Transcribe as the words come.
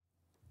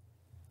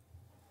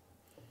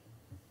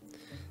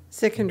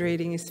Second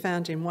reading is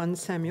found in 1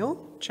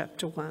 Samuel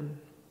chapter 1.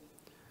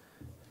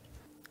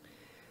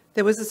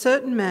 There was a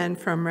certain man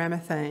from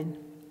Ramathaim,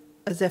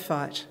 a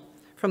Zephite,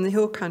 from the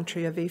hill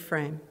country of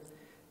Ephraim,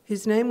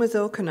 whose name was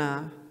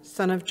Elkanah,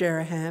 son of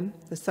Jeroham,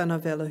 the son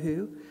of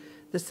Elihu,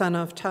 the son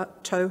of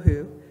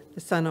Tohu,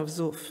 the son of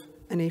Zuph,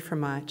 an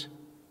Ephraimite.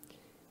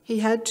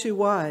 He had 2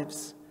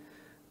 wives.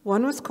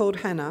 One was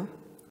called Hannah,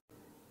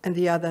 and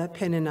the other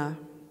Peninnah.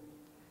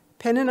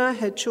 Peninnah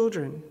had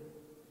children,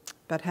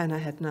 but Hannah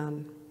had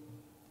none.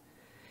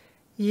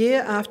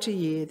 Year after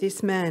year,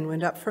 this man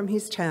went up from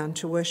his town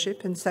to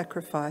worship and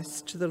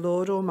sacrifice to the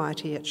Lord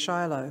Almighty at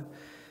Shiloh,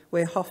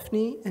 where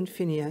Hophni and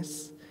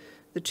Phinehas,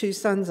 the 2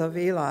 sons of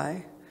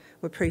Eli,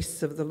 were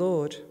priests of the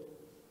Lord.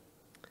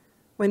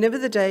 Whenever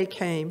the day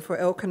came for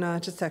Elkanah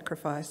to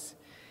sacrifice,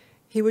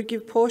 he would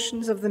give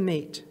portions of the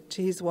meat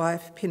to his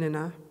wife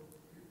Peninnah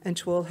and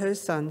to all her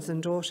sons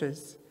and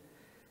daughters.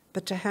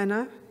 But to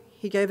Hannah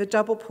he gave a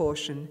double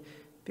portion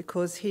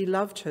because he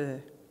loved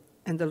her,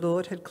 and the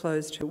Lord had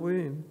closed her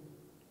womb.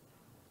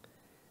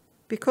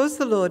 Because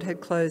the Lord had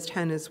closed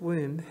Hannah's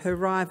womb, her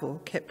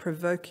rival kept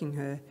provoking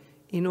her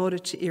in order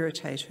to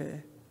irritate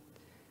her.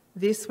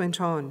 This went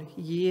on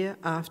year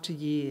after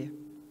year.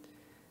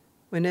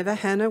 Whenever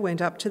Hannah went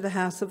up to the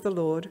house of the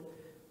Lord,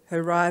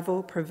 her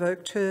rival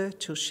provoked her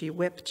till she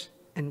wept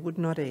and would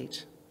not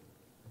eat.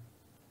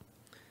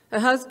 Her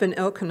husband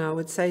Elkanah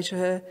would say to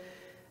her,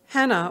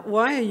 "Hannah,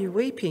 why are you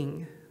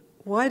weeping?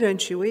 Why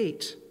don't you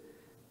eat?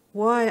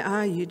 Why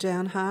are you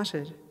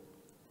downhearted?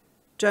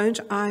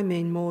 Don't I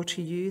mean more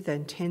to you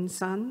than 10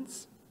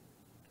 sons?"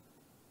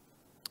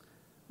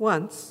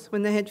 Once,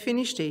 when they had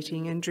finished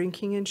eating and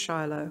drinking in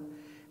Shiloh,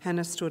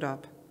 Hannah stood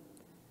up.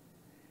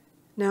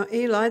 Now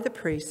Eli the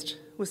priest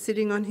was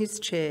sitting on his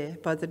chair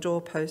by the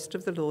doorpost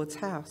of the Lord's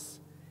house.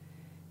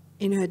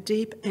 In her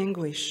deep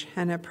anguish,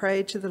 Hannah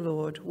prayed to the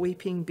Lord,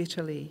 weeping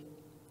bitterly.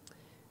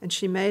 And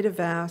she made a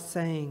vow,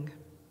 saying,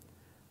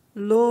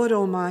 "Lord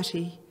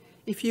Almighty,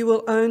 if you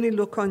will only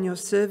look on your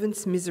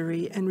servant's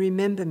misery and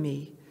remember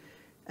me,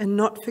 and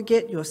not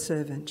forget your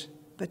servant,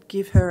 but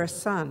give her a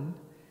son,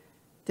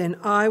 then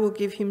I will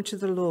give him to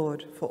the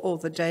Lord for all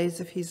the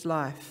days of his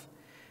life,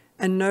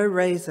 and no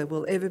razor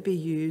will ever be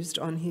used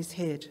on his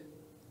head."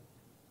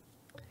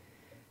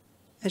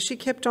 As she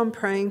kept on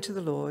praying to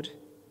the Lord,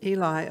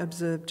 Eli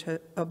observed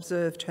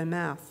her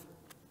mouth.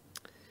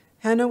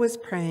 Hannah was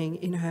praying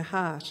in her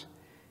heart,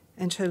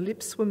 and her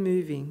lips were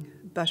moving,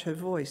 but her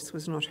voice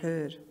was not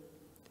heard.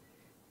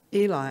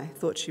 Eli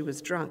thought she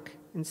was drunk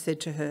and said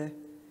to her,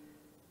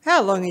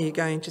 "How long are you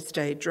going to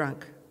stay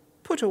drunk?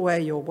 Put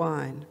away your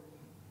wine."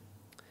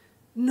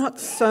 "Not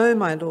so,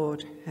 my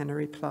lord," Hannah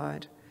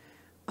replied.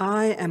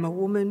 "I am a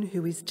woman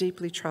who is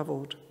deeply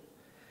troubled.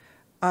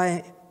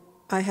 I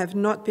have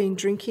not been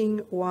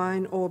drinking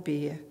wine or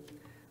beer.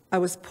 I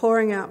was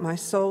pouring out my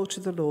soul to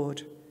the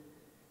Lord.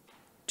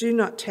 Do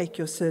not take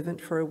your servant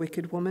for a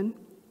wicked woman.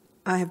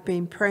 I have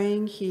been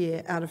praying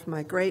here out of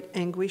my great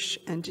anguish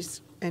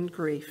and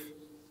grief."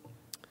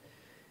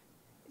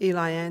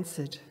 Eli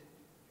answered,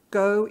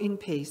 "Go in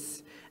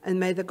peace, and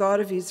may the God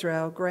of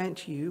Israel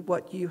grant you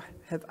what you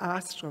have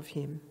asked of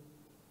him."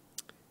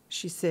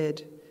 She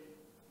said,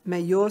 "May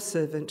your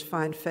servant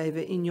find favour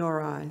in your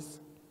eyes."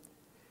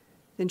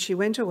 Then she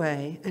went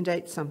away and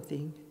ate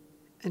something,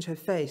 and her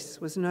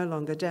face was no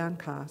longer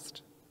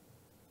downcast.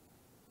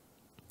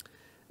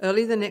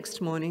 Early the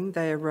next morning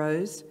they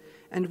arose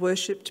and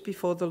worshipped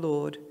before the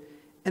Lord,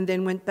 and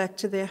then went back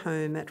to their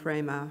home at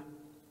Ramah.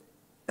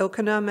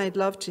 Elkanah made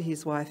love to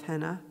his wife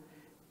Hannah,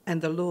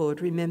 and the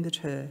Lord remembered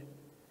her.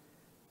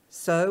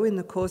 So in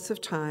the course of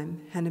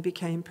time, Hannah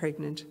became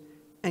pregnant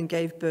and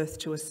gave birth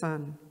to a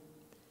son.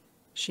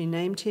 She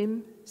named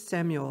him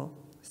Samuel,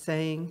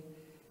 saying,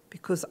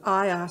 "Because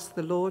I asked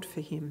the Lord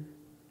for him."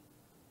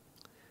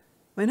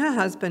 When her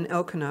husband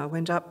Elkanah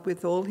went up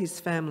with all his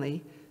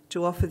family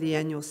to offer the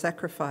annual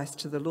sacrifice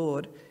to the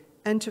Lord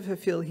and to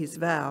fulfill his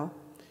vow,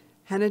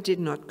 Hannah did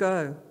not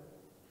go.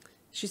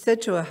 She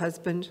said to her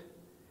husband,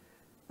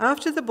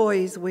 "After the boy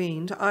is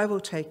weaned, I will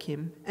take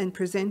him and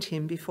present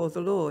him before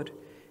the Lord,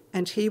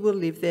 and he will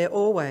live there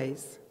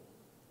always."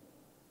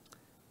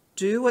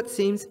 "Do what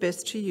seems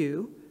best to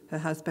you," her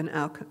husband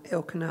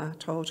Elkanah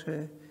told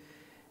her.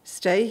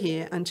 "Stay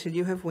here until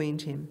you have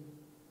weaned him.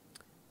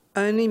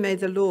 Only may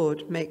the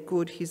Lord make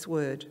good his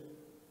word."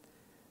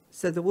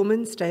 So the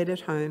woman stayed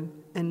at home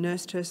and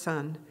nursed her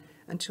son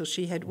until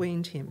she had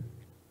weaned him.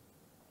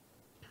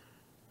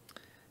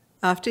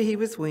 After he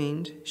was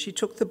weaned, she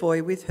took the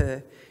boy with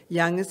her,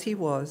 young as he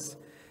was,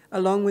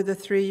 along with a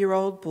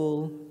 3-year-old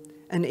bull,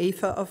 an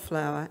ephah of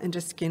flour and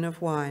a skin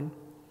of wine,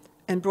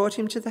 and brought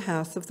him to the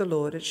house of the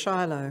Lord at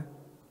Shiloh.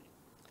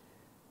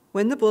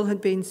 When the bull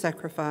had been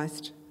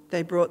sacrificed,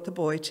 they brought the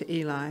boy to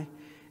Eli,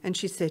 and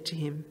she said to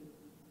him,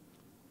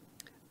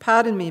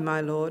 "Pardon me,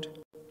 my lord.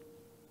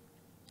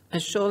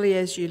 As surely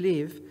as you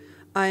live,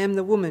 I am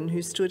the woman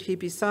who stood here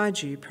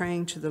beside you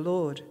praying to the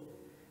Lord.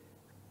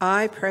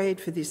 I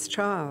prayed for this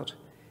child,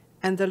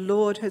 and the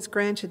Lord has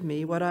granted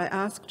me what I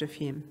asked of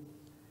him.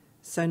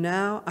 So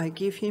now I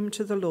give him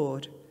to the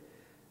Lord.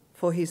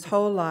 For his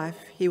whole life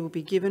he will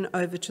be given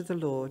over to the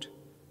Lord.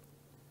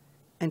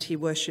 And he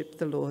worshipped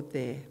the Lord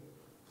there.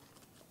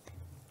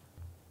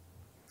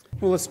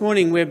 Well, this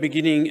morning we're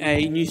beginning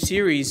a new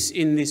series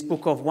in this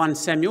book of 1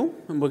 Samuel,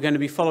 and we're going to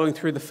be following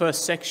through the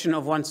first section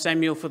of 1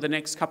 Samuel for the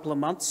next couple of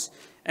months.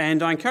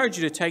 And I encourage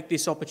you to take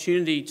this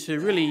opportunity to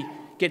really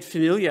get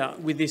familiar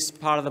with this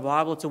part of the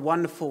Bible. It's a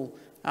wonderful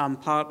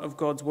part of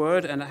God's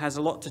Word, and it has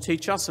a lot to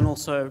teach us, and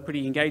also a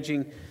pretty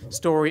engaging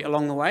story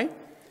along the way.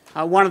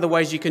 One of the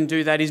ways you can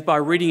do that is by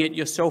reading it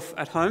yourself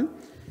at home.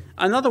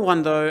 Another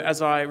one, though, as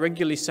I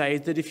regularly say,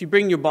 is that if you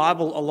bring your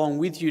Bible along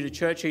with you to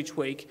church each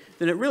week,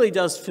 then it really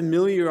does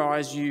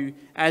familiarise you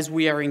as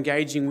we are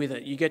engaging with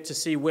it. You get to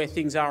see where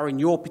things are in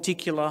your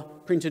particular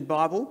printed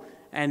Bible,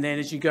 and then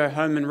as you go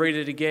home and read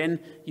it again,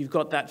 you've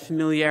got that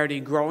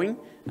familiarity growing.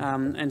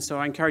 And so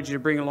I encourage you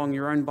to bring along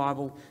your own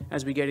Bible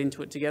as we get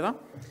into it together.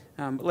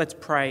 Let's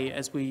pray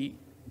as we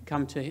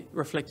come to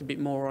reflect a bit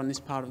more on this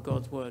part of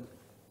God's Word.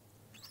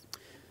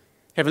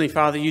 Heavenly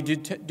Father, you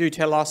do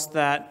tell us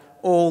that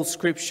all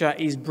Scripture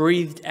is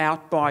breathed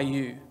out by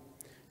you,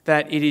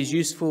 that it is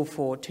useful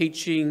for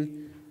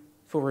teaching,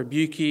 for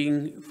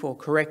rebuking, for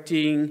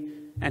correcting,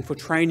 and for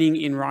training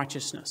in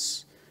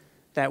righteousness,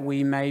 that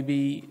we may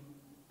be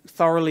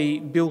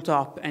thoroughly built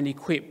up and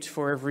equipped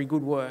for every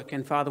good work.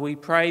 And Father, we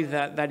pray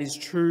that that is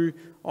true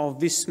of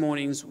this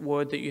morning's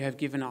word that you have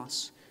given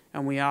us.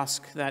 And we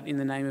ask that in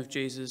the name of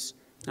Jesus.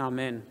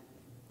 Amen.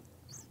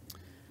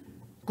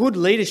 Good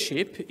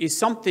leadership is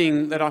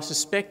something that I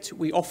suspect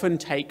we often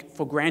take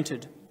for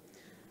granted,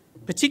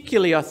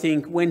 particularly, I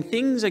think, when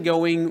things are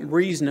going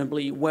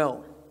reasonably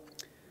well.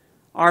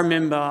 I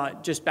remember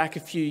just back a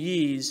few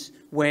years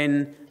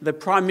when the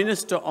Prime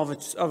Minister of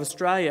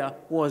Australia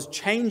was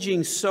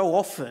changing so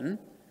often,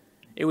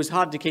 it was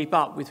hard to keep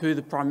up with who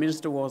the Prime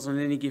Minister was on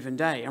any given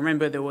day. I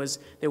remember there was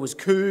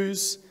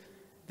coups,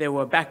 there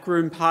were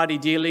backroom party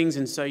dealings,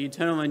 and so you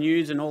turn on the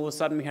news and all of a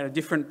sudden we had a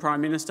different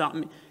Prime Minister.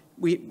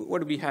 What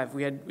did we have?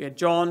 We had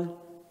John,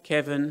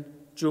 Kevin,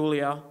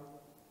 Julia,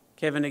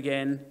 Kevin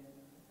again,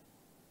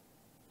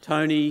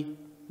 Tony,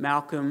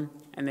 Malcolm,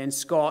 and then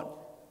Scott.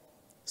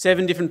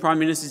 7 different Prime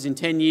Ministers in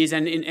 10 years.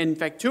 And in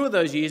fact, 2 of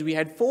those years, we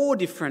had 4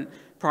 different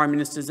Prime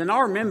Ministers. And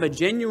I remember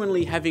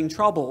genuinely having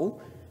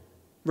trouble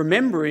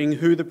remembering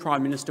who the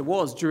Prime Minister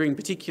was during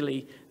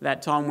particularly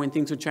that time when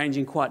things were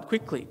changing quite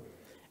quickly.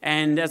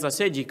 And as I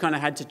said, you kind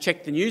of had to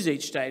check the news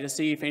each day to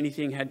see if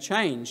anything had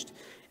changed.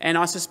 And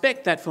I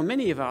suspect that for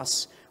many of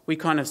us, we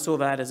kind of saw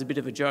that as a bit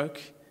of a joke,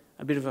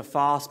 a bit of a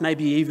farce,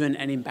 maybe even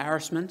an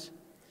embarrassment.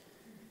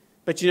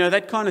 But you know,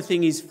 that kind of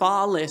thing is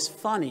far less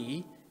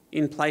funny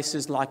in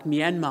places like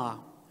Myanmar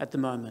at the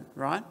moment,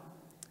 right?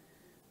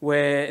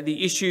 Where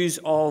the issues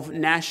of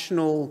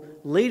national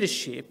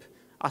leadership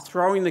are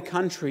throwing the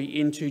country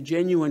into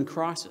genuine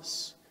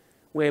crisis,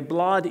 where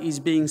blood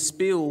is being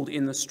spilled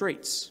in the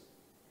streets.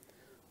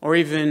 Or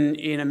even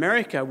in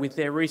America with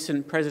their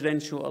recent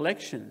presidential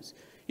elections.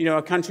 You know,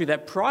 a country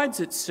that prides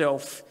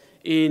itself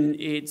in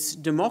its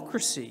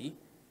democracy,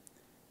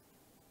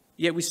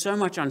 yet with so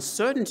much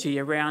uncertainty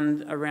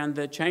around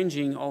the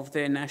changing of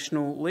their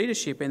national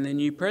leadership and their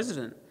new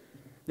president.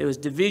 There was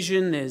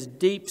division, there's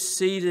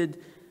deep-seated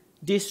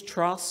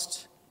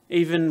distrust,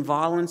 even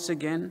violence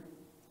again.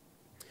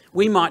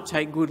 We might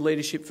take good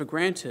leadership for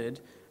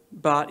granted,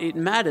 but it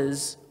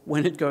matters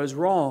when it goes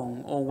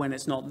wrong or when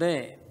it's not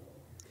there.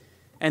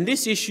 And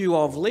this issue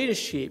of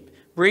leadership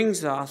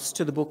brings us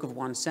to the book of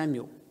 1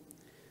 Samuel,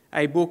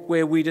 a book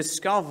where we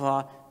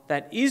discover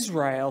that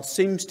Israel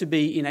seems to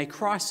be in a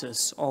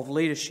crisis of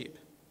leadership.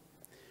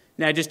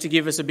 Now, just to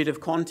give us a bit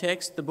of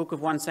context, the book of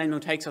 1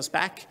 Samuel takes us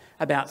back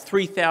about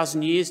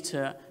 3,000 years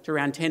to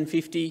around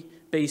 1050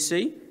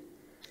 BC.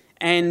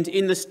 And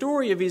in the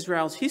story of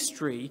Israel's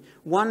history,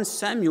 1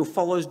 Samuel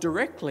follows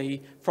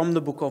directly from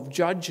the book of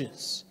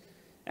Judges.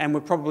 And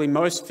we're probably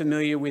most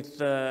familiar with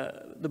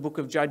the book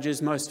of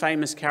Judges' most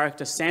famous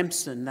character,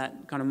 Samson,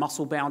 that kind of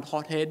muscle-bound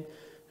hothead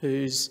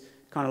whose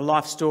kind of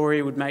life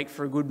story would make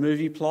for a good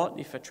movie plot,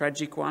 if a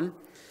tragic one.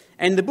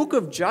 And the book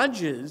of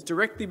Judges,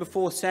 directly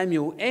before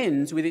Samuel,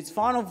 ends with its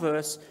final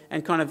verse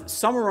and kind of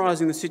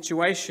summarising the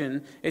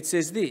situation. It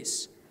says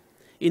this: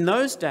 "In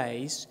those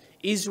days,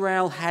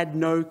 Israel had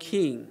no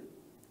king.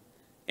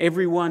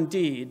 Everyone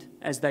did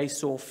as they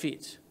saw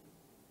fit."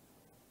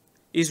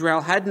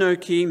 Israel had no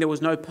king, there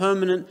was no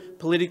permanent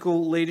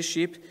political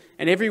leadership,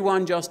 and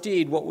everyone just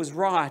did what was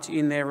right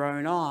in their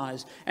own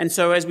eyes. And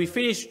so as we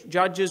finish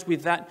Judges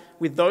with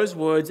those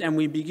words and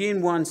we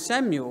begin 1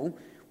 Samuel,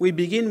 we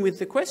begin with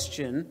the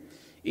question,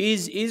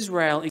 is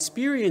Israel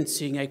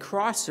experiencing a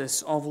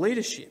crisis of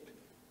leadership?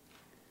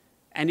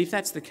 And if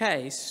that's the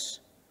case,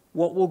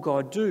 what will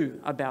God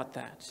do about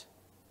that?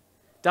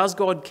 Does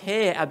God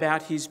care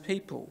about his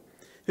people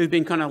who've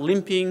been kind of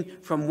limping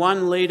from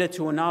one leader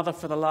to another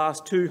for the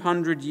last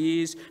 200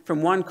 years,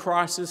 from one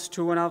crisis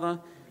to another?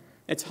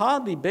 It's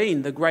hardly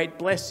been the great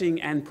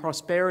blessing and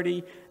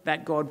prosperity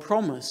that God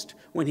promised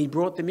when he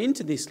brought them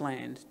into this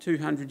land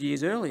 200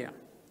 years earlier.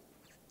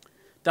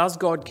 Does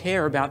God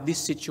care about this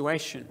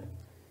situation?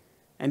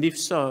 And if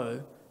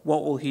so,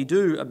 what will he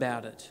do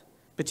about it?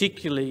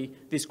 Particularly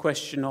this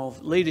question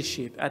of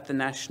leadership at the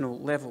national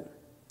level.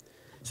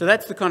 So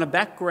that's the kind of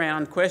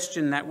background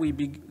question that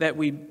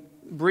we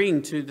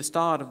bring to the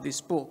start of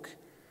this book.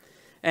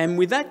 And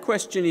with that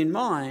question in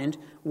mind,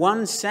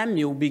 1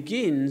 Samuel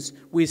begins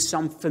with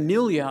some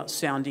familiar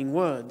sounding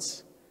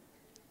words.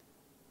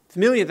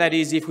 Familiar, that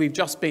is, if we've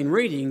just been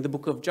reading the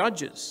book of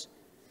Judges.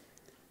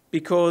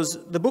 Because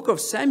the book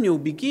of Samuel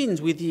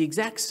begins with the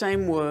exact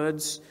same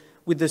words,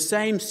 with the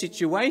same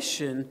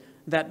situation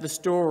that the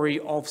story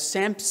of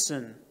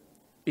Samson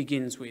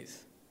begins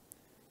with.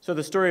 So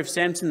the story of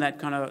Samson,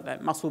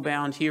 that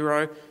muscle-bound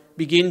hero,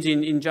 begins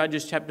in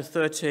Judges chapter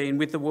 13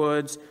 with the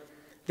words,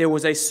 "There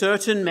was a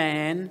certain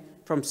man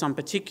from some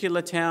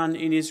particular town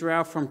in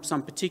Israel, from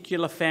some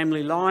particular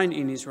family line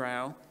in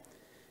Israel."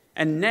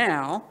 And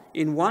now,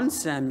 in 1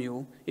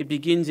 Samuel, it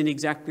begins in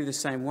exactly the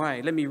same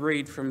way. Let me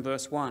read from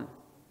verse 1.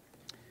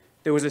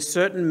 "There was a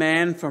certain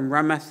man from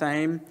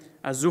Ramathaim,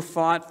 a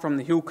Zuphite from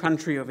the hill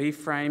country of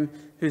Ephraim,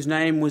 whose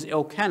name was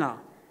Elkanah,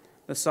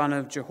 the son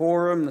of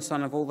Jehoram, the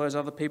son of all those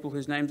other people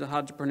whose names are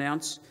hard to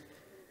pronounce."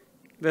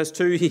 Verse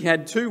 2, "He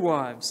had 2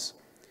 wives.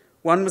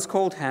 One was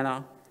called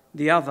Hannah,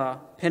 the other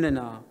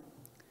Peninnah.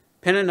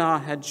 Peninnah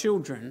had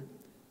children,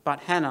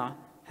 but Hannah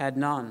had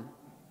none."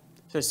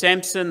 So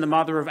Samson, the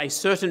mother of a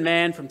certain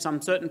man from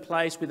some certain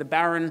place with a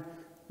barren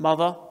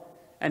mother,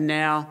 and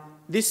now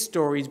this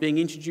story is being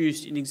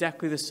introduced in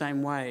exactly the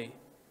same way.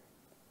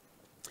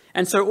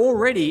 And so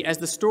already, as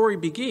the story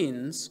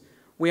begins,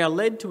 we are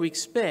led to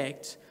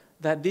expect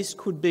that this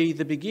could be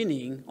the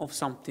beginning of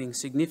something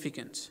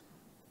significant.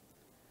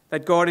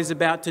 That God is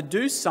about to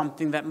do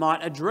something that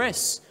might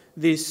address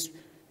this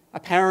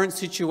apparent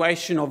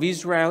situation of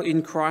Israel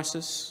in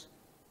crisis,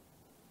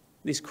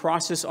 this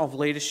crisis of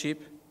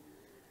leadership.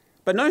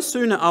 But no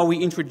sooner are we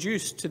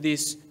introduced to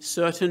this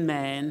certain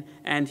man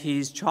and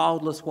his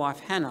childless wife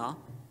Hannah,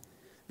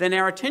 then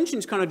our attention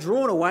is kind of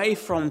drawn away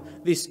from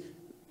this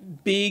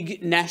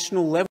big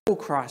national level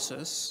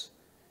crisis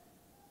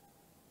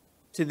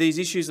to these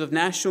issues of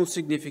national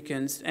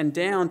significance and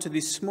down to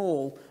this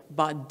small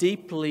but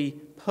deeply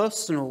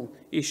personal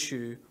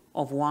issue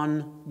of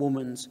one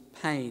woman's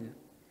pain.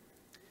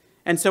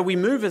 And so we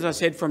move, as I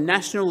said, from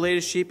national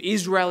leadership,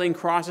 Israel in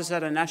crisis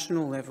at a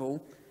national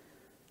level,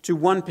 to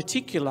one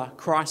particular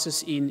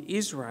crisis in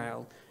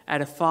Israel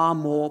at a far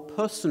more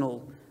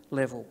personal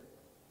level.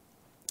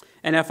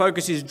 And our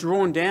focus is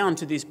drawn down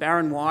to this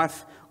barren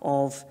wife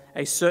of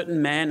a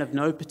certain man of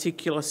no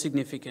particular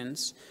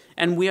significance,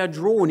 and we are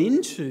drawn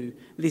into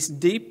this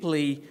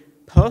deeply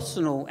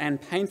personal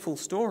and painful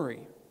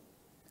story.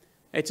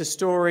 It's a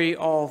story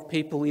of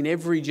people in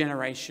every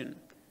generation,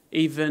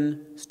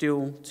 even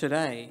still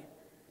today.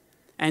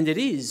 And it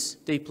is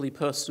deeply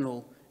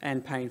personal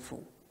and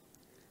painful.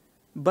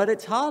 But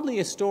it's hardly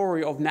a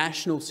story of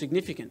national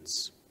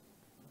significance,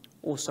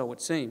 or so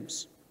it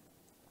seems.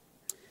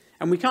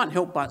 And we can't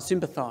help but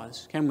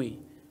sympathise, can we?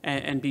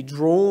 And be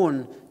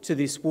drawn to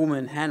this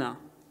woman, Hannah.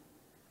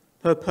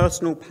 Her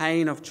personal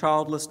pain of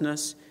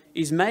childlessness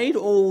is made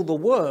all the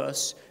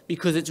worse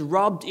because it's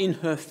rubbed in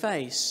her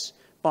face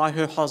by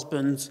her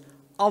husband's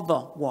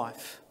other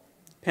wife,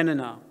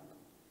 Peninnah.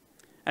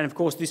 And of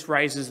course, this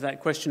raises that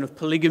question of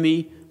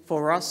polygamy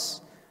for us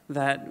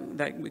that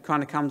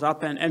kind of comes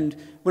up. And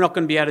we're not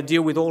going to be able to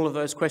deal with all of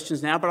those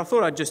questions now, but I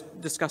thought I'd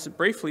just discuss it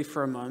briefly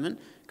for a moment,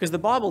 because the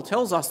Bible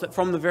tells us that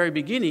from the very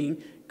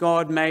beginning,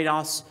 God made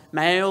us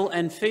male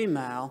and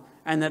female,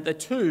 and that the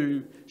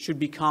two should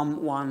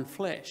become one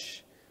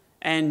flesh.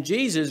 And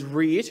Jesus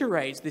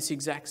reiterates this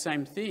exact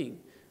same thing,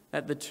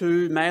 that the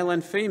two, male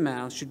and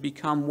female, should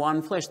become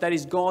one flesh. That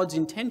is God's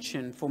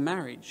intention for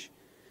marriage.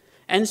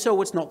 And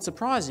so it's not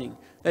surprising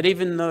that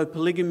even though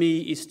polygamy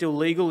is still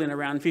legal in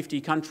around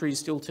 50 countries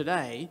still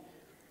today,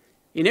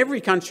 in every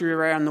country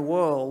around the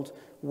world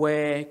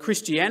where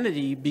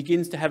Christianity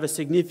begins to have a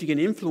significant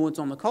influence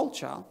on the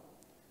culture,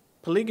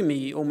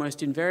 polygamy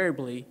almost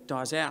invariably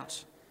dies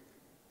out.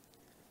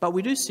 But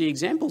we do see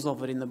examples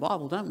of it in the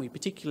Bible, don't we?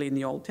 Particularly in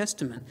the Old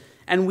Testament.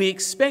 And we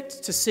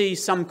expect to see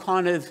some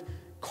kind of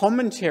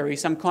commentary,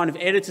 some kind of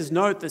editor's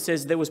note that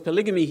says there was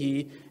polygamy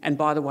here, and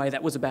by the way,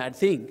 that was a bad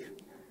thing.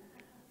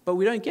 But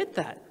we don't get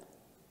that.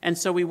 And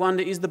so we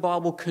wonder, is the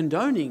Bible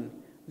condoning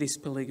this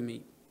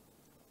polygamy?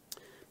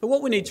 But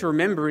what we need to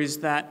remember is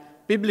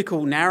that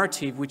biblical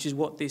narrative, which is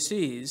what this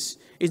is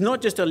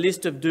not just a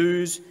list of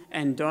do's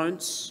and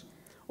don'ts,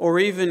 or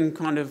even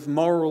kind of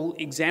moral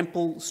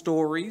example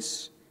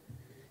stories.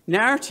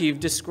 Narrative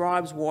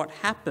describes what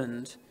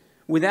happened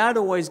without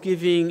always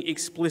giving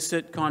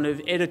explicit kind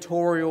of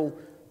editorial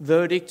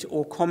verdict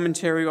or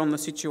commentary on the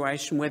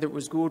situation, whether it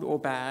was good or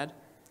bad.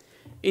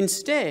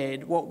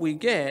 Instead, what we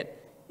get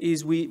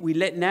is we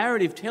let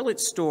narrative tell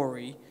its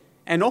story,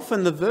 and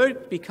often the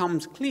verdict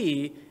becomes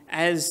clear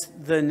as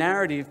the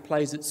narrative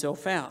plays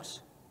itself out.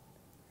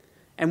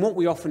 And what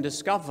we often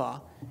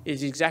discover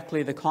is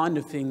exactly the kind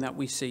of thing that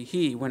we see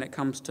here when it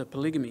comes to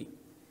polygamy.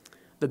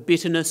 The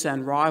bitterness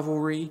and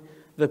rivalry,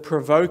 the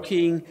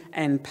provoking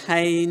and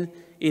pain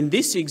in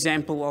this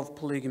example of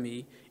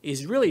polygamy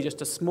is really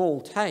just a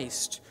small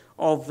taste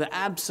of the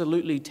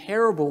absolutely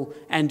terrible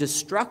and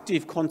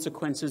destructive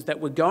consequences that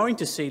we're going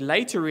to see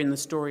later in the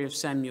story of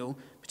Samuel,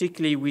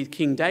 particularly with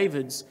King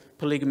David's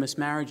polygamous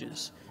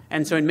marriages.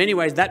 And so in many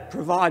ways that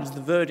provides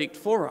the verdict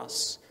for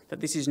us, that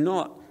this is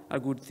not a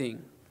good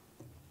thing.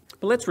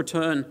 But let's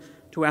return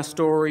to our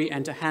story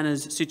and to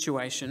Hannah's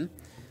situation.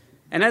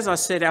 And as I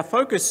said, our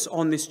focus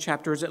on this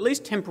chapter is at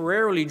least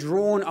temporarily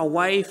drawn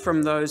away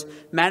from those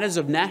matters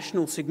of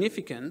national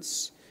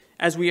significance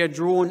as we are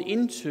drawn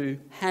into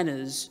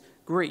Hannah's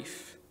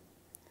grief.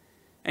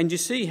 And you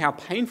see how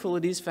painful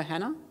it is for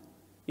Hannah?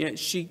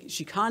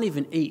 She can't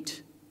even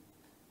eat.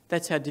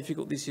 That's how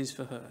difficult this is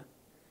for her.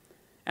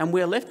 And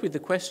we're left with the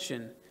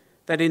question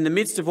that in the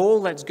midst of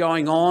all that's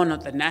going on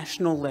at the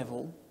national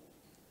level,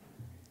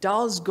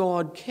 does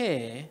God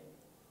care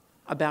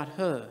about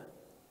her,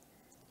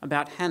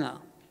 about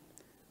Hannah,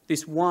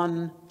 this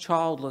one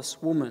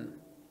childless woman?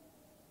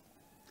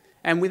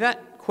 And with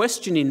that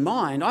question in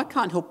mind, I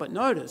can't help but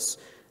notice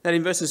that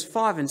in verses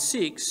 5 and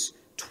 6,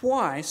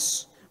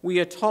 twice we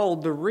are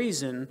told the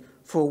reason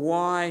for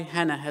why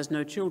Hannah has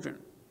no children.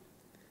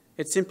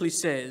 It simply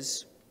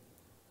says,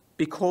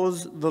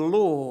 because the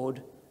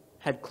Lord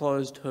had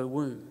closed her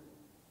womb.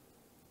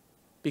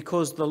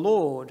 Because the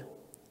Lord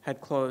had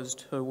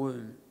closed her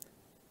womb.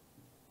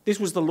 This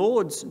was the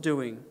Lord's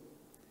doing.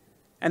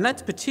 And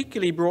that's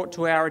particularly brought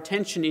to our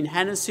attention in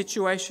Hannah's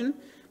situation.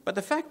 But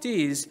the fact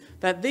is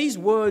that these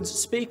words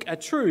speak a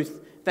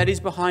truth that is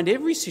behind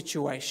every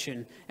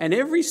situation and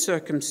every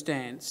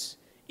circumstance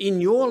in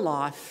your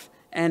life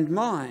and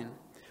mine.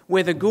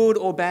 Whether good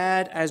or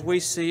bad as we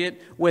see it,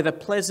 whether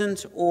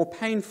pleasant or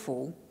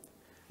painful,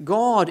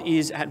 God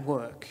is at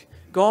work.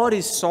 God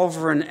is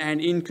sovereign and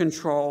in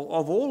control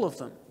of all of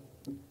them,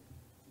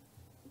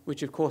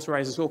 which of course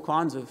raises all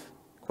kinds of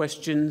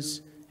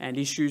questions and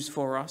issues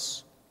for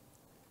us.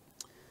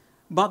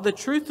 But the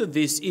truth of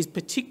this is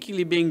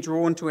particularly being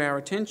drawn to our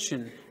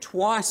attention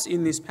twice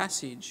in this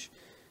passage.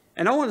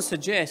 And I want to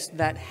suggest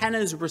that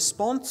Hannah's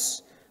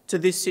response to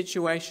this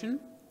situation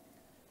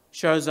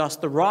shows us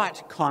the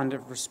right kind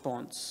of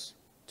response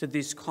to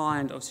this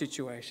kind of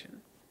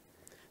situation.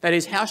 That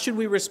is, how should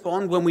we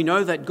respond when we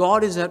know that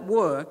God is at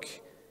work,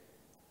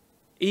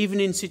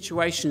 even in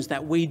situations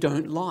that we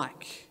don't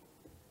like,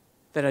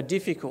 that are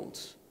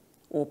difficult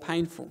or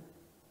painful?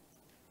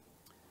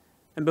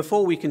 And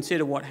before we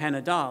consider what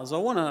Hannah does, I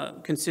want to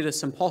consider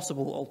some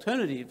possible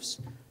alternatives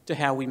to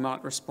how we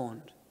might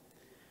respond.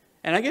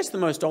 And I guess the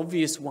most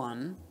obvious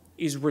one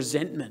is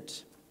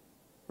resentment,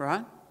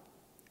 right?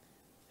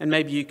 And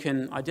maybe you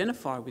can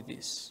identify with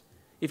this.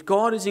 If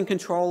God is in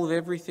control of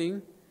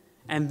everything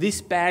and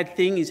this bad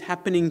thing is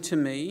happening to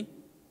me,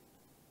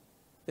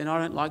 then I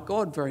don't like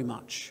God very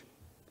much.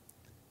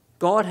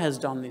 God has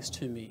done this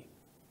to me,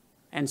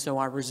 and so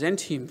I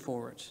resent him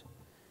for it.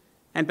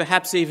 And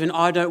perhaps even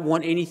I don't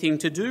want anything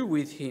to do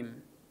with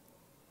him.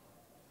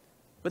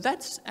 But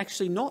that's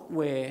actually not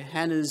where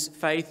Hannah's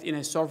faith in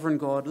a sovereign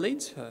God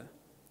leads her.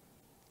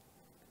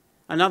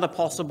 Another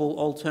possible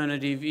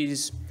alternative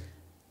is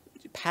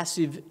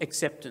passive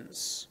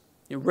acceptance,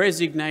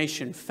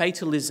 resignation,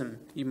 fatalism,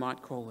 you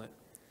might call it.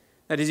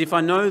 That is, if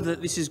I know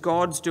that this is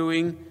God's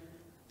doing,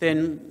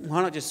 then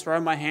why not just throw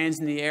my hands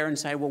in the air and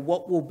say, well,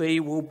 what will be,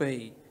 will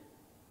be.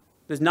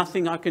 There's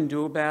nothing I can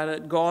do about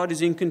it. God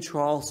is in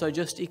control, so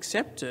just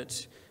accept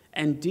it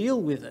and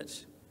deal with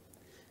it.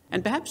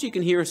 And perhaps you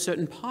can hear a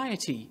certain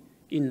piety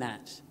in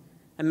that.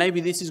 And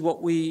maybe this is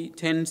what we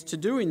tend to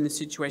do in this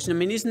situation. I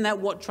mean, isn't that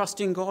what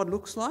trusting God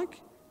looks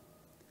like?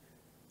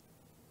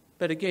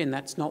 But again,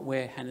 that's not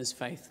where Hannah's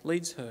faith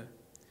leads her.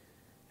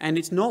 And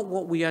it's not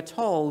what we are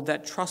told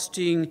that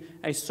trusting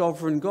a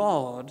sovereign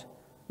God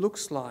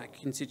looks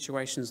like in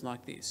situations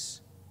like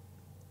this.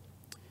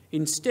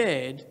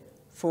 Instead,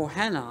 for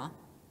Hannah,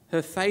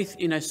 her faith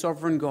in a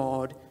sovereign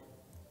God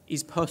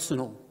is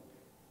personal.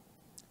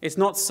 It's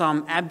not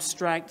some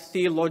abstract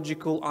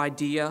theological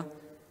idea,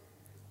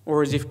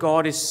 or as if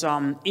God is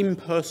some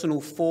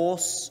impersonal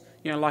force,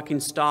 like in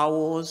Star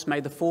Wars,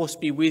 may the Force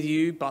be with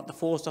you, but the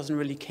Force doesn't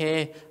really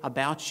care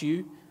about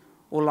you,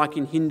 or like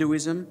in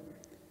Hinduism.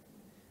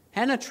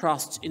 Hannah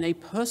trusts in a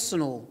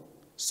personal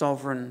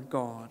sovereign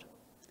God.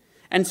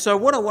 And so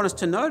what I want us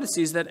to notice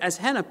is that as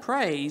Hannah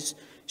prays,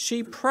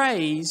 she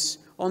prays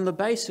on the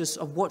basis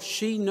of what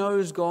she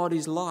knows God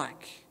is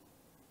like.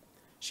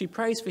 She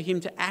prays for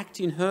him to act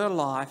in her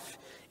life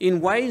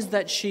in ways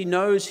that she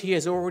knows he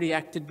has already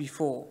acted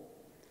before.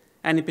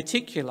 And in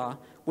particular,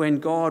 when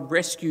God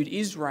rescued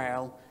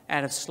Israel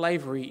out of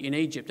slavery in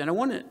Egypt. And I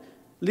want to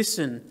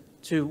listen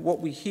to what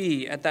we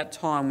hear at that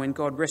time when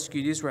God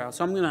rescued Israel.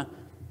 So I'm going to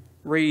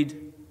read,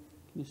 can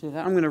you see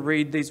that? I'm going to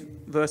read these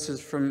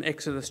verses from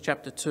Exodus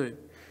chapter 2.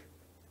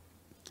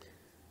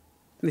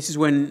 This is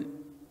when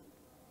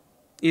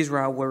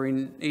Israel were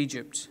in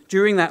Egypt.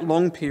 During that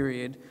long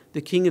period,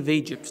 the king of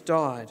Egypt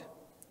died.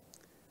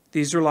 The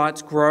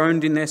Israelites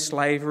groaned in their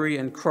slavery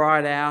and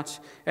cried out,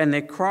 and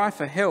their cry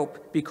for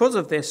help because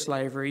of their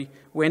slavery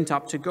went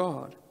up to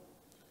God.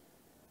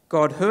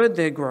 God heard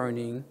their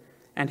groaning,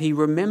 and he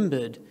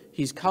remembered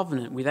his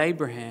covenant with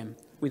Abraham,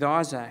 with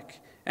Isaac,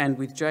 and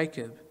with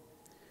Jacob.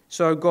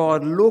 So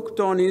God looked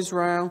on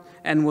Israel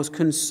and was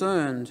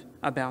concerned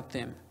about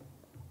them.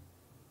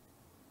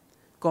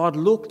 God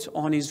looked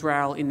on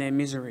Israel in their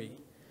misery.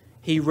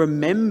 He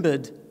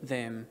remembered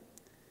them,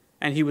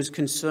 and he was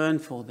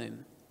concerned for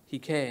them. He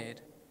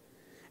cared.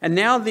 And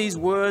now these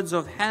words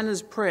of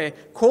Hannah's prayer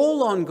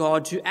call on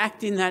God to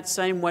act in that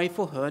same way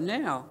for her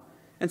now.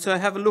 And so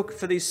have a look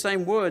for these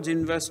same words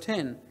in verse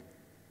 10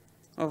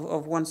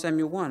 of 1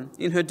 Samuel 1.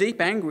 In her deep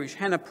anguish,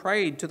 Hannah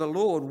prayed to the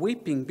Lord,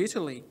 weeping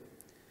bitterly.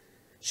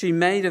 She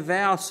made a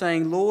vow,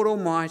 saying, Lord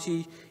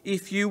Almighty,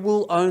 if you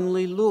will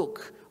only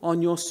look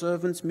on your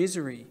servant's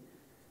misery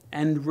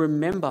and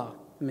remember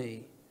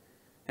me,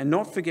 and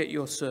not forget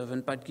your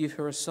servant, but give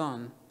her a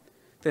son,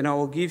 then I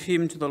will give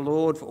him to the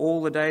Lord for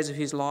all the days of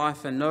his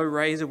life, and no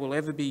razor will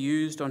ever be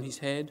used on his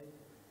head.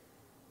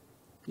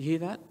 You hear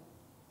that?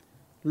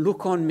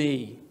 Look on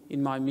me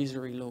in my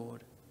misery,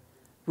 Lord.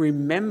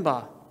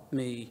 Remember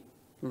me,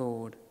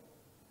 Lord.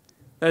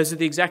 Those are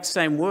the exact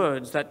same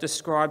words that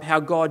describe how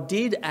God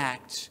did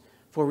act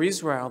for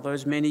Israel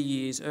those many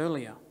years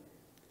earlier.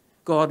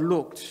 God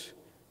looked,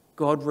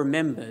 God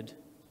remembered,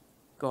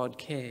 God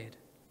cared.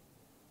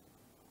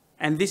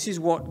 And this is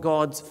what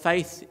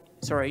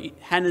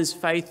Hannah's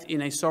faith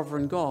in a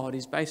sovereign God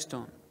is based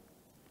on.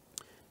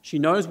 She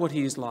knows what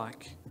he is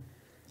like.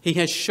 He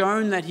has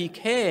shown that he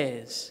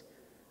cares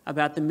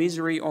about the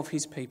misery of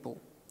his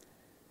people.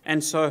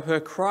 And so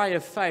her cry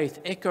of faith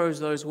echoes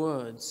those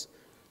words.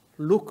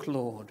 Look,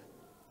 Lord.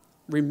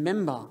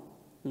 Remember,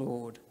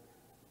 Lord.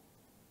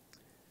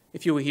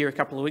 If you were here a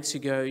couple of weeks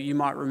ago, you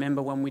might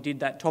remember when we did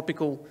that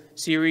topical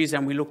series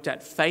and we looked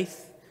at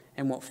faith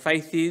and what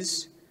faith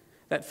is.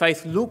 That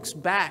faith looks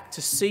back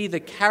to see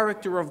the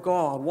character of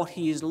God, what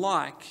he is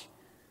like,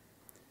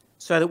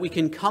 so that we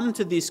can come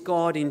to this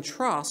God in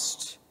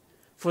trust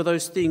for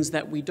those things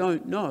that we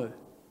don't know.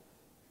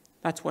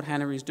 That's what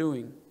Hannah is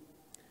doing.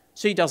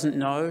 She doesn't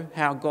know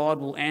how God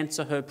will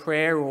answer her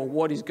prayer or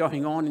what is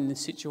going on in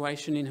this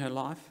situation in her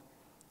life.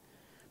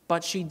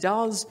 But she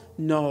does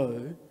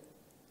know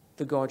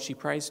the God she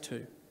prays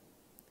to.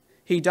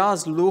 He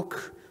does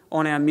look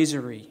on our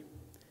misery.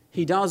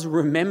 He does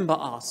remember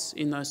us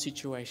in those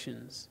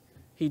situations.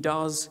 He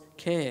does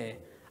care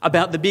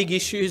about the big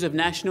issues of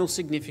national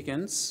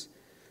significance,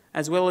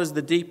 as well as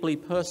the deeply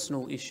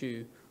personal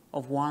issue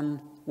of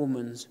one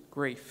woman's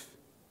grief.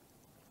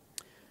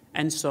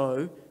 And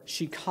so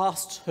she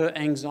casts her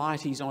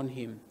anxieties on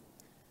him,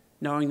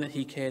 knowing that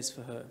he cares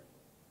for her.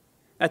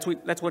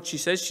 That's what she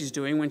says she's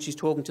doing when she's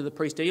talking to the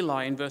priest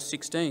Eli in verse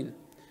 16.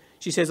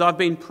 She says, I've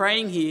been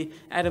praying here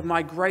out of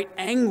my great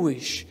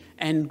anguish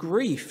and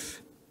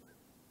grief.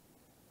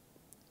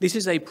 This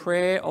is a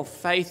prayer of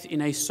faith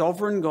in a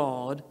sovereign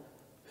God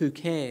who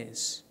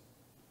cares.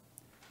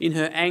 In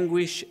her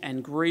anguish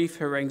and grief,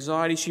 her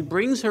anxiety, she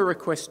brings her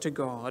request to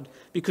God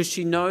because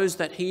she knows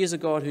that he is a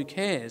God who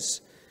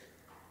cares.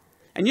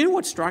 And you know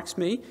what strikes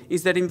me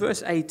is that in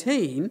verse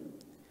 18,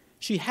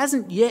 she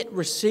hasn't yet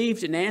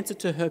received an answer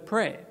to her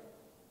prayer.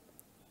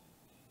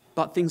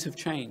 But things have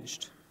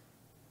changed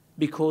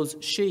because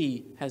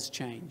she has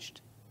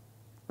changed.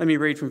 Let me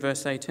read from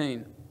verse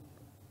 18.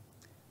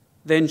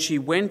 Then she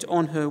went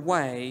on her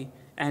way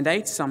and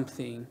ate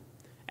something,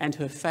 and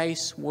her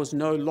face was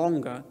no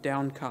longer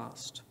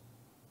downcast.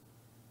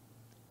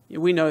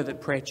 We know that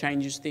prayer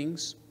changes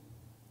things,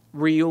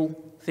 real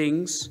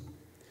things,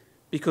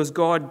 because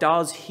God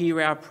does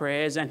hear our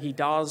prayers and he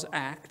does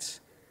act.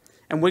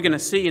 And we're going to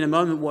see in a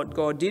moment what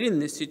God did in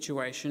this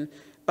situation.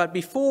 But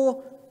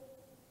before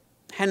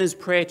Hannah's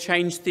prayer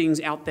changed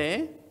things out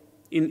there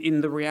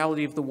in the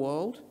reality of the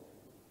world,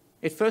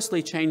 it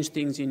firstly changed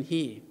things in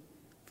here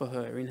for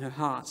her, in her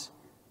heart.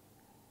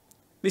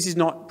 This is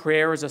not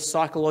prayer as a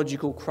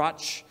psychological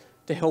crutch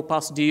to help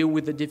us deal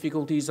with the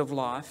difficulties of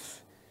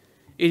life.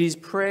 It is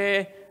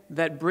prayer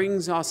that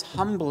brings us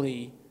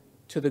humbly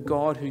to the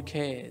God who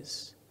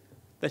cares,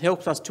 that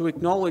helps us to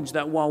acknowledge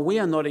that while we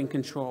are not in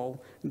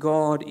control,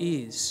 God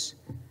is,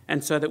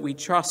 and so that we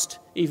trust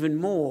even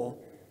more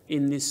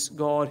in this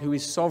God who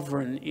is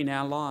sovereign in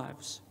our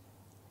lives.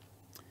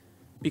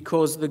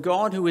 Because the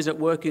God who is at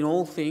work in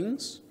all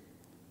things,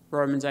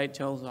 Romans 8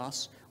 tells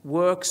us,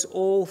 works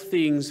all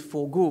things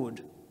for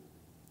good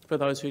for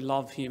those who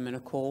love him and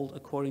are called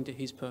according to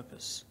his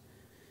purpose.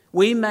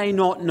 We may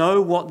not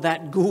know what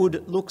that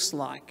good looks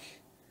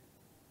like,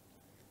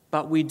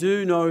 but we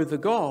do know the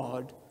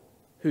God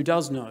who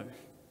does know.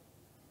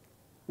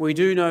 We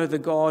do know the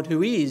God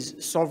who is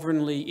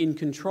sovereignly in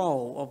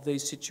control of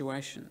these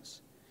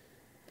situations.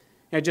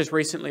 Now, just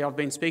recently I've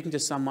been speaking to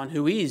someone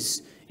who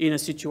is in a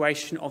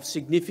situation of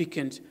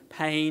significant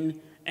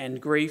pain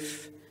and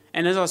grief.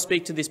 And as I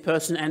speak to this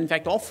person, and in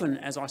fact often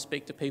as I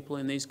speak to people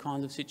in these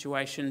kinds of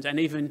situations, and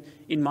even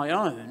in my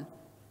own,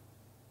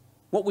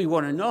 what we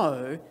want to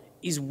know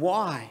is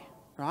why,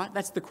 right?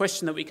 That's the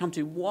question that we come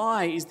to.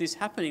 Why is this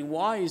happening?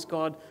 Why is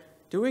God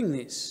doing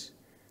this?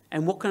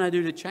 And what can I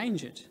do to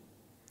change it?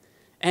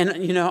 And,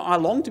 I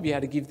long to be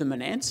able to give them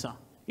an answer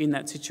in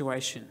that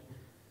situation.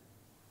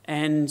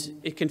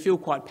 And it can feel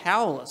quite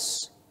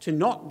powerless to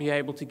not be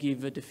able to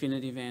give a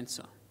definitive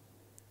answer.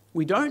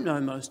 We don't know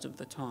most of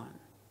the time.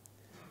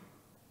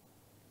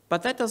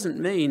 But that doesn't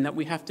mean that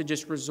we have to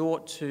just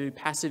resort to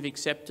passive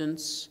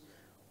acceptance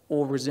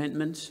or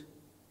resentment.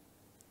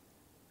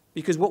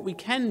 Because what we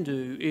can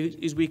do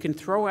is we can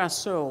throw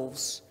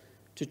ourselves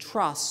to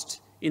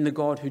trust in the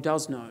God who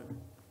does know,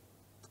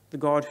 the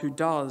God who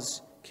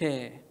does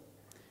care.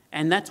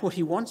 And that's what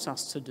he wants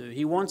us to do.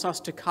 He wants us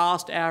to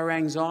cast our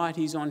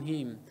anxieties on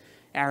him,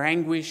 our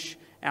anguish,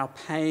 our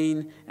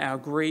pain, our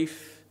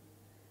grief,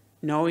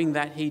 knowing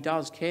that he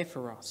does care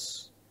for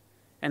us.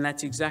 And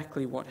that's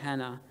exactly what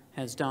Hannah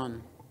has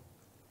done.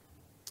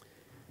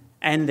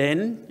 And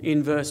then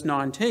in verse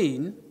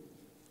 19,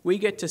 we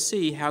get to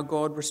see how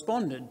God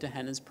responded to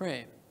Hannah's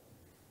prayer.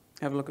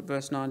 Have a look at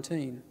verse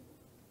 19.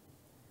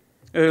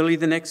 Early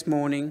the next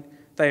morning,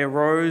 they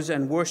arose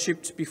and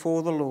worshipped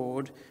before the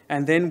Lord,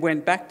 and then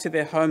went back to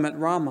their home at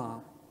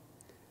Ramah.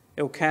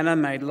 Elkanah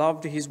made love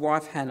to his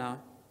wife Hannah,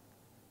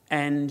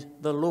 and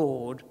the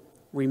Lord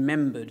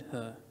remembered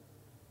her.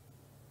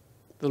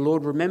 The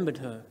Lord remembered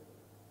her.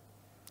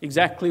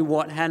 Exactly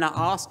what Hannah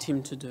asked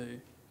him to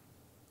do,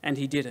 and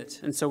he did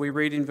it. And so we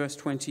read in verse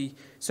 20,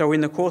 "So in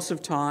the course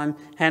of time,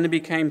 Hannah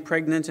became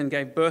pregnant and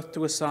gave birth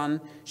to a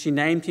son. She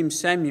named him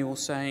Samuel,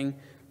 saying,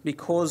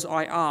 'Because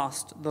I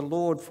asked the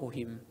Lord for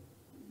him.'"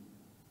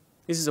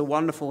 This is a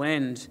wonderful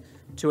end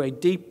to a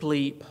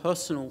deeply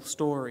personal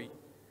story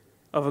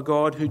of a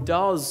God who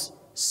does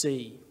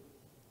see,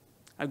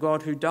 a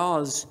God who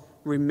does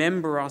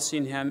remember us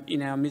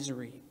in our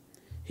misery.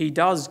 He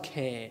does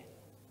care.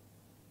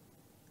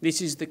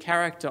 This is the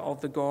character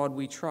of the God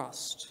we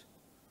trust.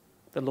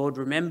 The Lord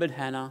remembered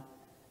Hannah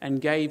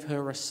and gave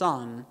her a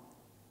son,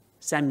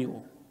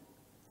 Samuel.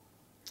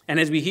 And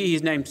as we hear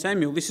his name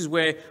Samuel, this is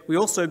where we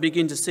also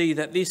begin to see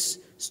that this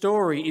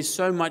story is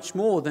so much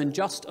more than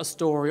just a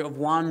story of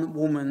one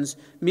woman's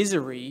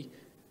misery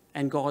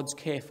and God's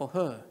care for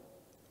her,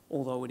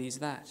 although it is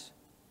that.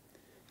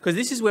 Because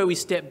this is where we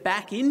step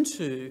back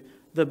into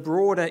the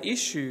broader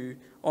issue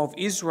of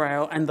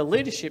Israel and the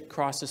leadership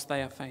crisis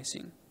they are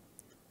facing.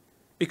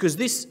 Because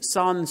this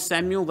son,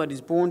 Samuel, that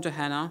is born to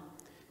Hannah,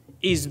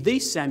 is the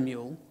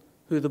Samuel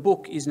who the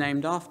book is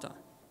named after,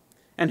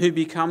 and who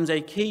becomes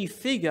a key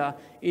figure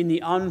in the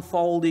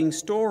unfolding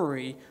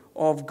story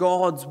of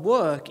God's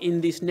work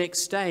in this next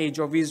stage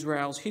of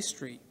Israel's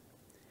history.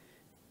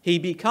 He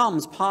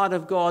becomes part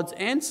of God's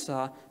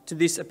answer to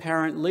this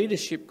apparent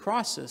leadership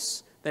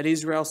crisis that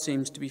Israel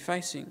seems to be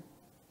facing.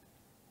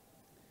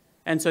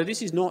 And so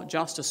this is not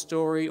just a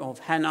story of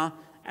Hannah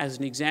as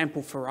an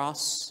example for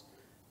us,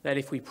 that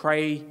if we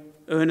pray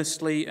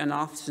earnestly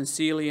enough,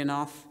 sincerely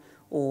enough,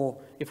 or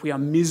if we are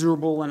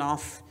miserable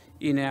enough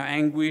in our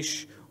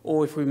anguish,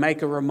 or if we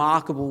make a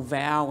remarkable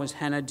vow, as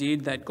Hannah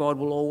did, that God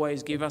will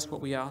always give us what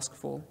we ask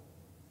for.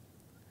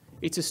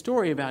 It's a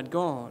story about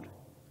God,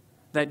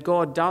 that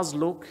God does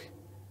look,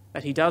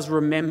 that he does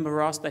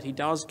remember us, that he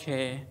does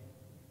care.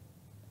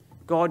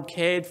 God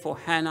cared for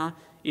Hannah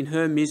in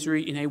her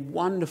misery in a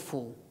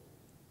wonderful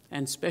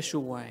and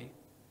special way.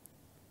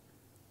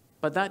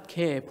 But that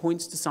care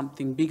points to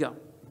something bigger.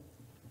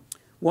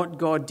 What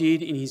God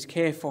did in his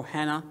care for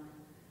Hannah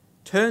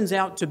turns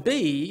out to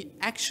be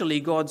actually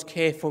God's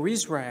care for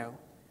Israel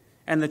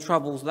and the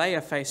troubles they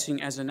are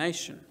facing as a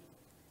nation.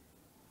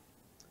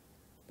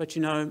 But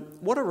you know,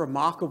 what a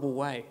remarkable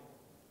way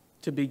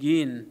to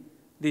begin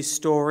this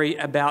story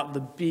about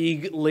the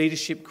big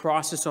leadership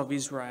crisis of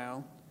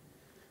Israel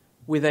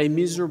with a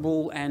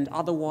miserable and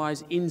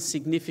otherwise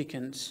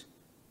insignificant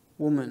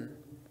woman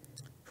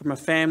from a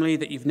family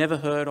that you've never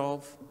heard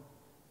of,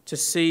 to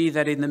see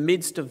that in the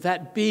midst of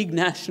that big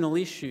national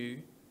issue,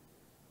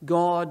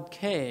 God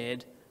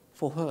cared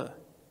for her.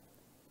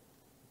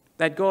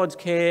 That God's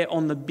care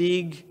on the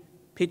big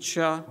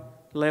picture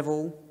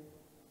level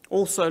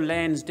also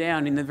lands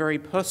down in the very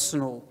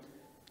personal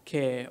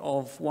care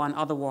of one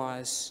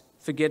otherwise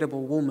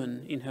forgettable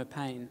woman in her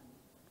pain.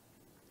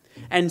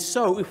 And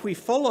so if we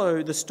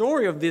follow the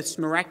story of this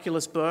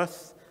miraculous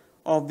birth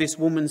of this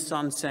woman's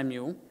son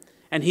Samuel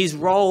and his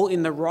role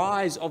in the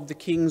rise of the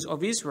kings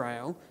of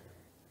Israel,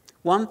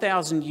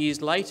 1,000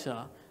 years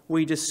later,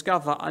 we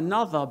discover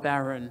another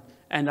barren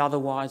and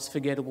otherwise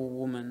forgettable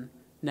woman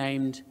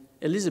named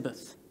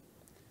Elizabeth,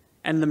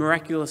 and the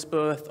miraculous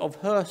birth of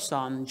her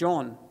son,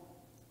 John.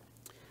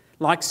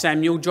 Like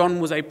Samuel, John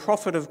was a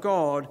prophet of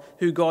God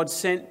who God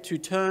sent to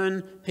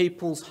turn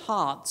people's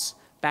hearts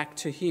back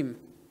to him,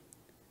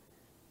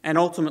 and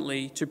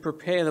ultimately to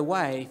prepare the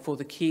way for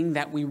the king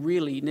that we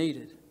really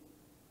needed.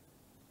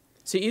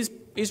 See,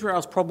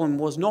 Israel's problem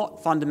was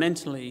not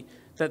fundamentally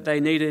that they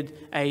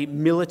needed a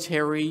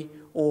military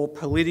or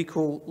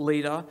political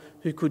leader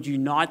who could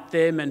unite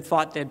them and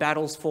fight their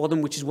battles for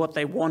them, which is what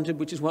they wanted,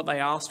 which is what they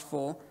asked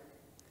for.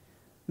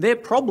 Their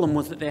problem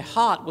was that their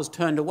heart was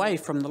turned away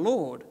from the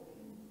Lord,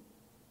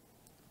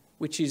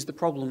 which is the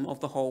problem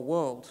of the whole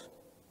world.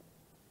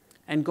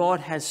 And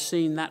God has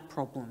seen that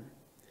problem,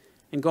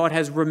 and God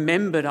has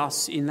remembered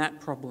us in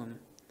that problem,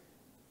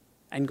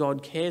 and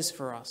God cares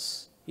for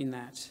us in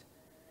that.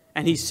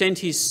 and he sent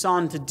his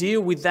Son to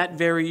deal with that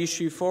very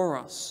issue for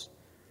us.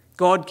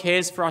 God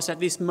cares for us at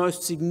this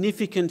most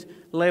significant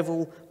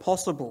level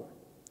possible,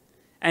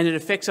 and it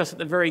affects us at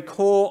the very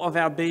core of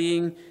our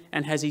being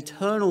and has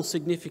eternal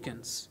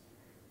significance.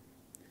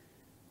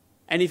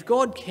 And if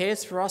God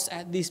cares for us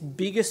at this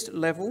biggest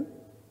level,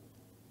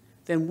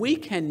 then we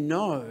can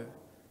know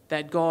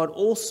that God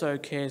also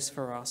cares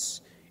for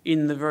us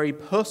in the very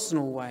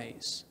personal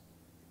ways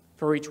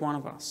for each one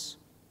of us.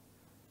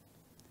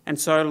 And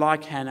so,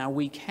 like Hannah,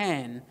 we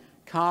can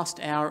cast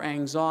our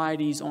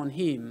anxieties on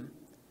him,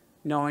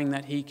 knowing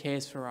that he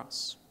cares for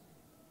us.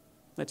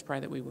 Let's pray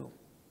that we will.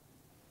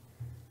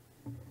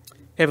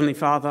 Heavenly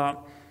Father,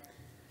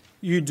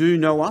 you do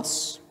know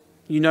us.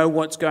 You know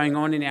what's going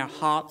on in our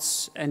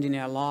hearts and in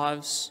our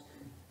lives.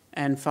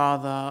 And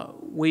Father,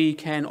 we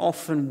can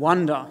often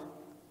wonder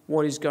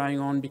what is going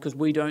on because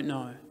we don't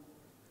know.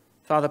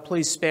 Father,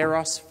 please spare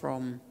us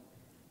from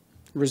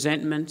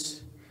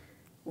resentment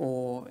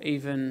or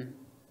even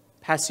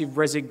passive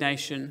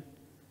resignation.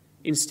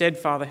 Instead,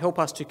 Father, help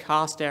us to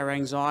cast our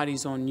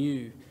anxieties on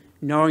you,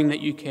 knowing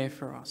that you care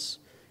for us.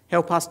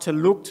 Help us to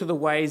look to the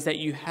ways that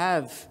you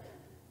have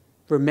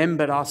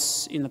remembered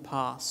us in the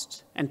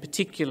past, and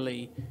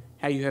particularly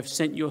how you have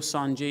sent your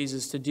Son,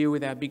 Jesus, to deal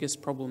with our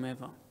biggest problem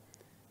ever.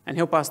 And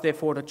help us,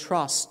 therefore, to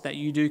trust that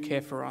you do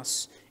care for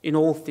us in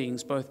all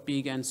things, both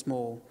big and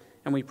small.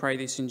 And we pray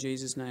this in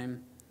Jesus'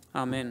 name.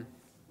 Amen.